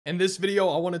In this video,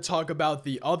 I want to talk about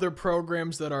the other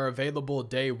programs that are available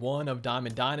day one of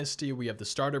Diamond Dynasty. We have the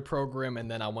starter program,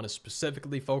 and then I want to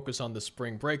specifically focus on the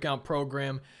spring breakout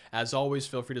program. As always,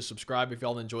 feel free to subscribe if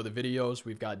y'all enjoy the videos.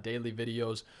 We've got daily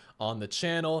videos on the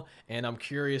channel, and I'm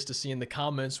curious to see in the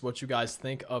comments what you guys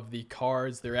think of the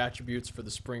cards, their attributes for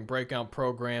the spring breakout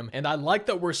program. And I like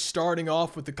that we're starting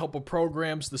off with a couple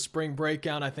programs. The spring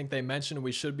breakout, I think they mentioned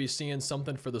we should be seeing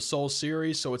something for the Soul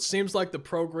series, so it seems like the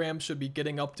program should be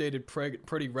getting updated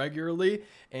pretty regularly,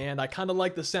 and I kind of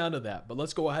like the sound of that. But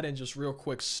let's go ahead and just real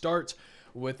quick start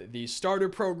with the starter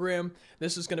program.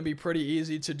 This is going to be pretty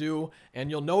easy to do, and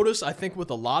you'll notice, I think with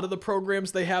a lot of the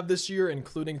programs they have this year,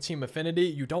 including Team Affinity,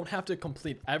 you don't have to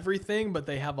complete everything, but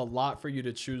they have a lot for you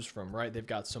to choose from, right? They've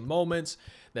got some moments,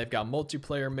 they've got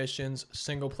multiplayer missions,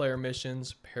 single player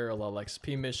missions, parallel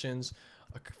XP missions,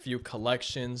 a few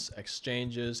collections,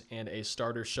 exchanges, and a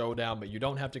starter showdown, but you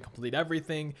don't have to complete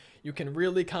everything. You can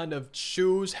really kind of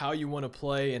choose how you want to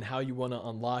play and how you want to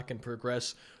unlock and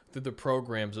progress through the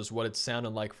programs, is what it sounded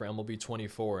like for MLB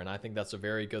 24, and I think that's a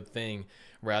very good thing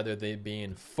rather than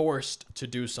being forced to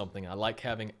do something. I like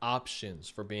having options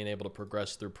for being able to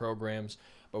progress through programs,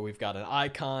 but we've got an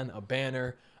icon, a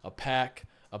banner, a pack,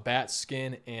 a bat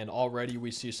skin, and already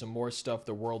we see some more stuff.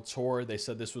 The World Tour, they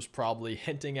said this was probably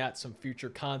hinting at some future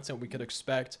content we could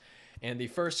expect. And the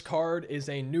first card is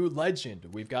a new legend.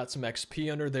 We've got some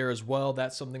XP under there as well.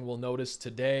 That's something we'll notice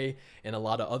today and a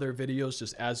lot of other videos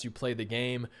just as you play the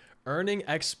game. Earning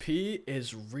XP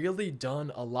is really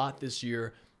done a lot this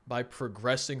year by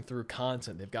progressing through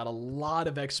content. They've got a lot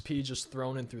of XP just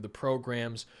thrown in through the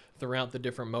programs throughout the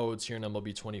different modes here in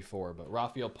MLB 24. But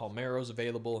Rafael Palmeiro is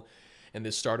available in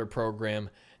this starter program.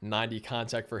 90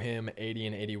 contact for him, 80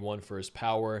 and 81 for his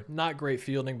power. Not great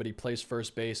fielding, but he plays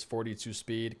first base, 42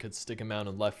 speed. Could stick him out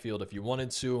in left field if you wanted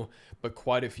to, but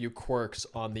quite a few quirks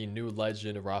on the new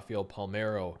legend, Rafael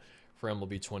Palmeiro, for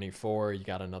MLB 24. You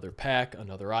got another pack,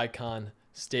 another icon,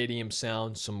 stadium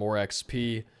sound, some more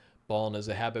XP. Ballin' as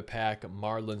a habit pack,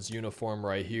 Marlins uniform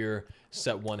right here,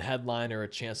 set one headliner, a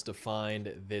chance to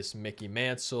find this Mickey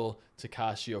Mantle,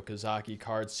 Takashi Okazaki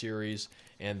card series,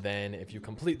 and then if you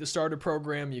complete the starter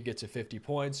program, you get to 50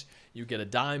 points. You get a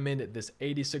diamond, this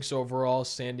 86 overall,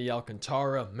 Sandy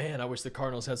Alcantara. Man, I wish the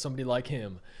Cardinals had somebody like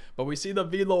him. But we see the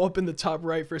velo up in the top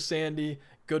right for Sandy.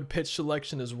 Good pitch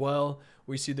selection as well.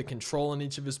 We see the control on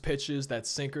each of his pitches. That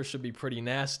sinker should be pretty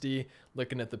nasty.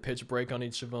 Looking at the pitch break on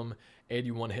each of them,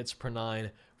 81 hits per 9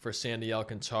 for Sandy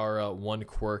Alcantara. One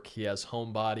quirk, he has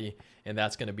home body, and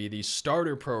that's going to be the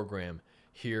starter program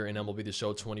here in MLB The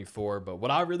Show 24. But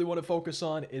what I really want to focus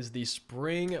on is the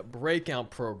spring breakout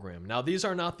program. Now, these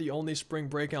are not the only spring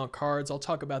breakout cards. I'll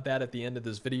talk about that at the end of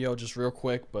this video just real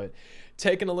quick, but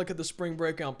taking a look at the spring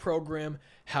breakout program,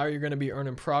 how you're going to be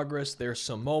earning progress. There's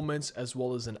some moments as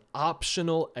well as an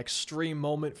optional extreme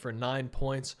moment for 9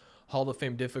 points. Hall of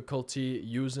Fame difficulty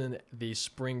using the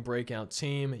spring breakout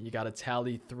team. You got to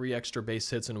tally 3 extra base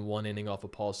hits in 1 inning off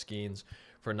of Paul Skeens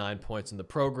for 9 points in the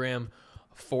program.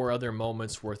 4 other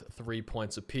moments worth 3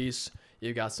 points apiece.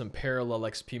 You got some parallel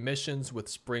XP missions with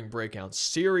spring breakout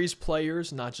series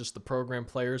players, not just the program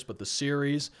players, but the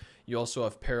series. You also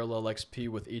have parallel XP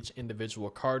with each individual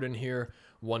card in here.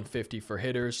 150 for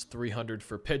hitters, 300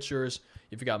 for pitchers.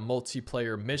 You've got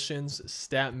multiplayer missions,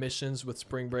 stat missions with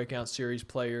spring breakout series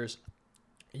players.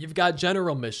 You've got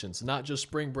general missions, not just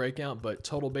spring breakout, but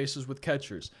total bases with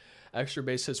catchers. Extra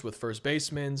base hits with first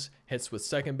basemen, hits with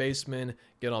second basemen,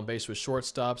 get on base with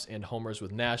shortstops, and homers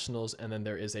with nationals. And then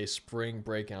there is a spring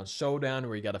breakout showdown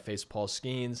where you got to face Paul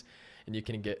Skeens, and you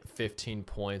can get 15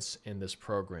 points in this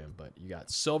program. But you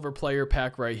got silver player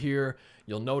pack right here.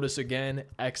 You'll notice again,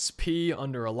 XP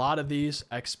under a lot of these,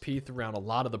 XP throughout a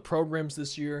lot of the programs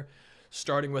this year.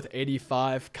 Starting with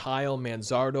 85, Kyle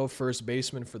Manzardo, first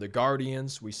baseman for the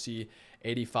Guardians. We see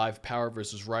 85 power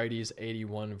versus righties,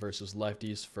 81 versus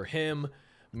lefties for him.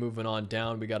 Moving on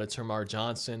down, we got a Termarr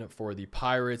Johnson for the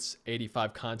Pirates,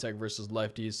 85 contact versus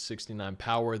lefties, 69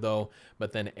 power though,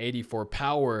 but then 84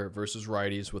 power versus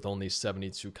righties with only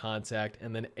 72 contact,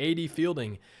 and then 80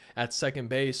 fielding at second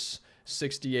base,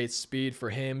 68 speed for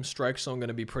him. Strike zone going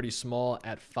to be pretty small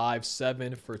at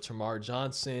 5'7" for Termarr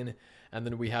Johnson. And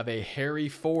then we have a Harry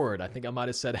Ford. I think I might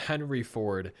have said Henry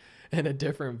Ford in a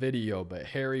different video, but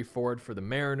Harry Ford for the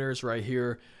Mariners right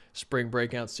here. Spring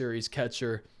breakout series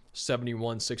catcher,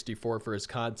 71-64 for his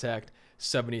contact,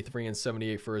 73 and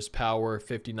 78 for his power,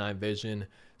 59 vision,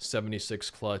 76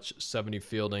 clutch, 70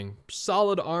 fielding.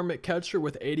 Solid arm at catcher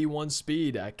with 81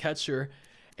 speed at catcher.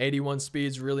 81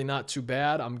 speed's really not too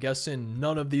bad. I'm guessing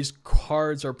none of these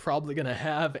cards are probably going to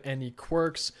have any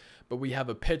quirks, but we have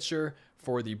a pitcher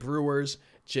for the Brewers,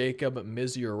 Jacob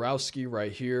Misiorowski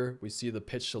right here. We see the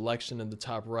pitch selection in the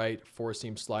top right,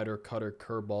 four-seam slider, cutter,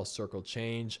 curveball, circle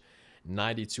change.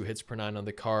 92 hits per nine on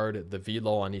the card. The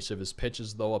velo on each of his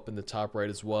pitches, though, up in the top right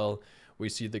as well. We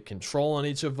see the control on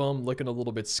each of them, looking a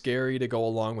little bit scary to go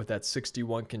along with that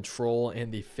 61 control and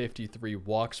the 53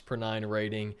 walks per nine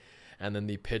rating. And then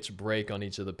the pitch break on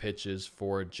each of the pitches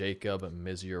for Jacob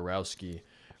Misiorowski.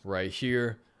 Right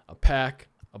here, a pack,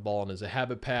 a ball in his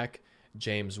habit pack.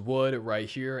 James Wood right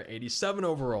here, 87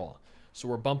 overall. So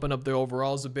we're bumping up the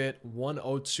overalls a bit.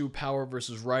 102 power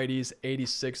versus righties,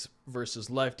 86 versus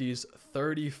lefties,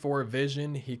 34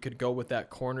 vision. He could go with that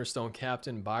cornerstone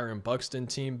captain Byron Buxton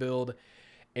team build.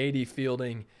 80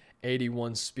 fielding,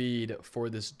 81 speed for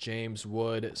this James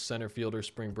Wood center fielder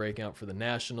spring breakout for the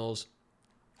Nationals.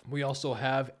 We also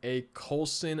have a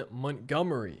Colson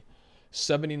Montgomery,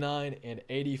 79 and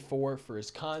 84 for his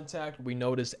contact. We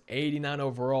notice 89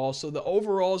 overall. So the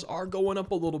overalls are going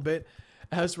up a little bit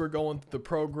as we're going through the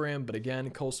program. But again,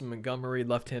 Colson Montgomery,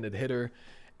 left-handed hitter,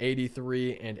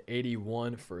 83 and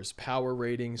 81 for his power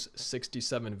ratings,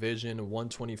 67 vision,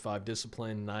 125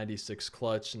 discipline, 96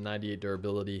 clutch, 98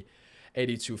 durability,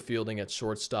 82 fielding at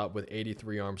shortstop with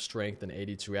 83 arm strength and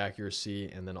 82 accuracy,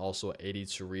 and then also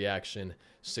 82 reaction,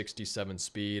 67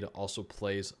 speed. Also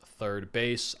plays third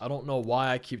base. I don't know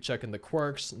why I keep checking the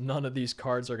quirks. None of these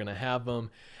cards are going to have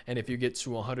them. And if you get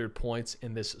to 100 points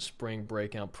in this spring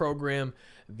breakout program,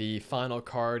 the final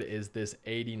card is this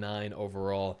 89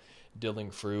 overall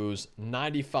Dylan Cruz.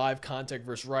 95 contact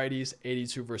versus righties,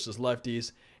 82 versus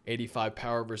lefties, 85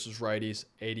 power versus righties,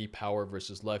 80 power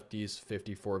versus lefties,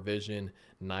 54 vision,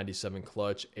 97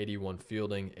 clutch, 81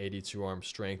 fielding, 82 arm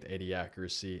strength, 80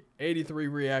 accuracy, 83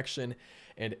 reaction,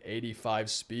 and 85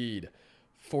 speed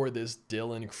for this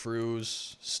Dylan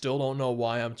Cruz. Still don't know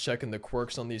why I'm checking the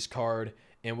quirks on these cards.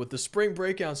 And with the spring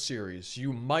breakout series,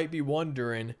 you might be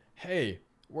wondering, hey,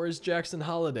 where's Jackson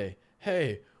Holliday?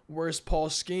 Hey, where's Paul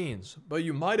Skeens? But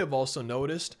you might have also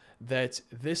noticed that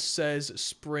this says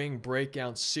spring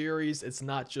breakout series. It's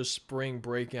not just spring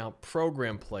breakout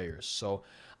program players. So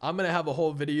I'm going to have a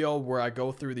whole video where I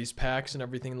go through these packs and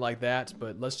everything like that.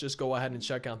 But let's just go ahead and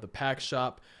check out the pack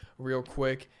shop real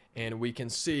quick. And we can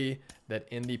see that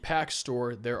in the pack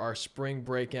store, there are spring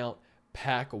breakout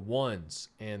pack ones.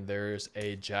 And there's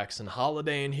a Jackson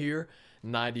Holliday in here,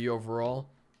 90 overall.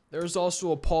 There's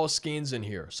also a Paul Skeens in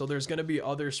here. So there's going to be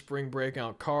other spring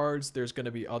breakout cards. There's going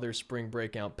to be other spring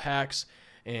breakout packs.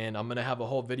 And I'm going to have a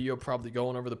whole video probably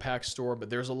going over the pack store. But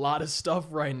there's a lot of stuff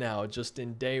right now just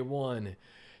in day one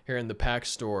here in the pack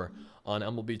store on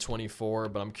MLB 24.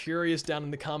 But I'm curious down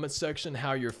in the comments section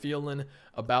how you're feeling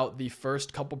about the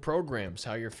first couple programs.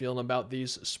 How you're feeling about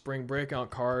these spring breakout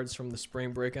cards from the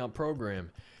spring breakout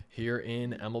program here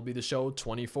in MLB The Show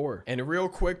 24. And real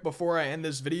quick before I end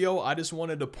this video, I just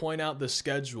wanted to point out the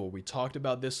schedule. We talked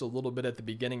about this a little bit at the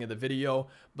beginning of the video,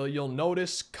 but you'll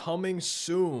notice coming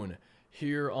soon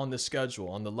here on the schedule.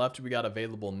 On the left, we got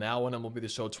available now on MLB The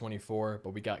Show 24, but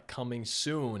we got coming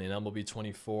soon in MLB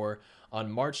 24. On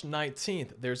March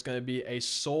 19th, there's going to be a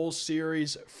Soul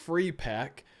Series free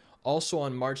pack. Also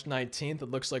on March 19th,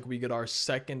 it looks like we get our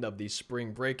second of the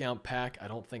spring breakout pack. I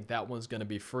don't think that one's going to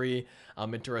be free.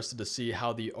 I'm interested to see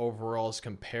how the overalls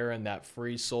compare in that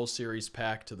free Soul Series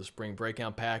pack to the spring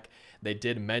breakout pack. They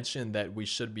did mention that we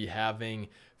should be having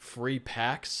free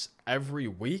packs every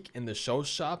week in the show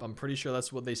shop. I'm pretty sure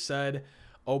that's what they said.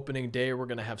 Opening day, we're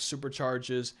going to have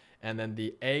supercharges, and then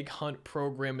the egg hunt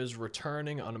program is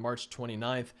returning on March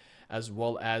 29th, as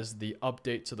well as the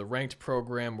update to the ranked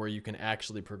program where you can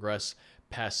actually progress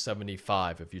past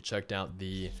 75. If you checked out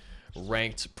the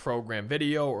ranked program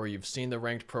video or you've seen the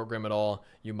ranked program at all,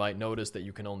 you might notice that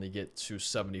you can only get to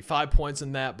 75 points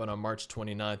in that, but on March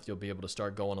 29th, you'll be able to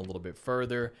start going a little bit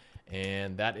further.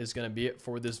 And that is going to be it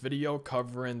for this video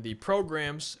covering the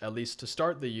programs, at least to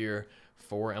start the year,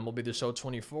 for MLB The Show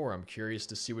 24. I'm curious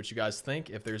to see what you guys think.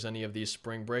 If there's any of these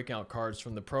spring breakout cards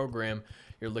from the program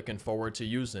you're looking forward to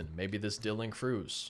using, maybe this Dylan Cruz.